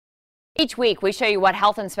Each week, we show you what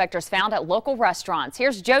health inspectors found at local restaurants.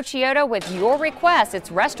 Here's Joe Chiodo with your request.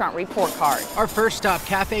 It's Restaurant Report Card. Our first stop,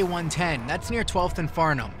 Cafe 110. That's near 12th and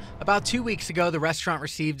Farnham. About 2 weeks ago, the restaurant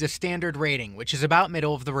received a standard rating, which is about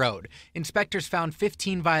middle of the road. Inspectors found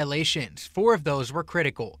 15 violations. 4 of those were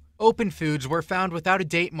critical. Open foods were found without a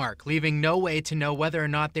date mark, leaving no way to know whether or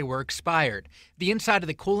not they were expired. The inside of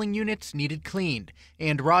the cooling units needed cleaned,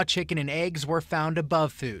 and raw chicken and eggs were found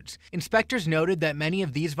above foods. Inspectors noted that many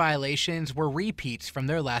of these violations were repeats from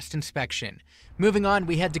their last inspection. Moving on,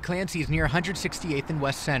 we head to Clancy's near 168th and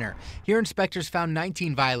West Center. Here, inspectors found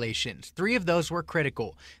 19 violations. 3 of those were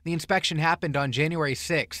critical. The inspection happened on January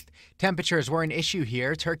 6th. Temperatures were an issue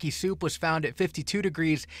here. Turkey soup was found at 52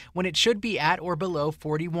 degrees when it should be at or below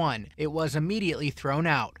 41. It was immediately thrown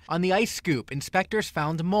out. On the ice scoop, inspectors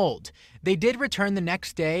found mold. They did return the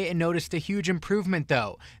next day and noticed a huge improvement,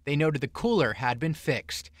 though. They noted the cooler had been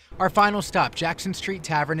fixed. Our final stop, Jackson Street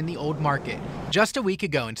Tavern in the Old Market. Just a week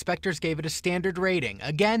ago, inspectors gave it a standard rating.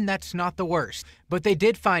 Again, that's not the worst. But they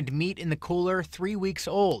did find meat in the cooler 3 weeks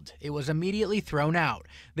old. It was immediately thrown out.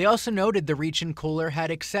 They also noted the reach-in cooler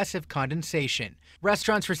had excessive condensation.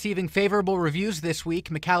 Restaurants receiving favorable reviews this week: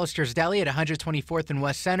 McAllister's Deli at 124th and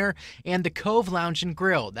West Center, and the Cove Lounge and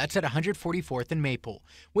Grill. That's at 144th and Maple.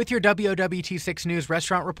 With your WOWT6 News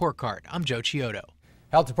Restaurant Report Card, I'm Joe Chiodo.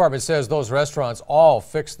 Health Department says those restaurants all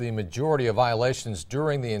fixed the majority of violations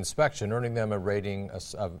during the inspection, earning them a rating,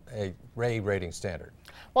 a Ray rating standard.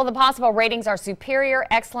 Well, the possible ratings are superior,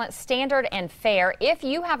 excellent, standard, and fair. If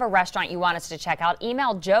you have a restaurant you want us to check out,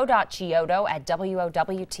 email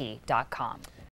joe.chiodo@WOWT.com.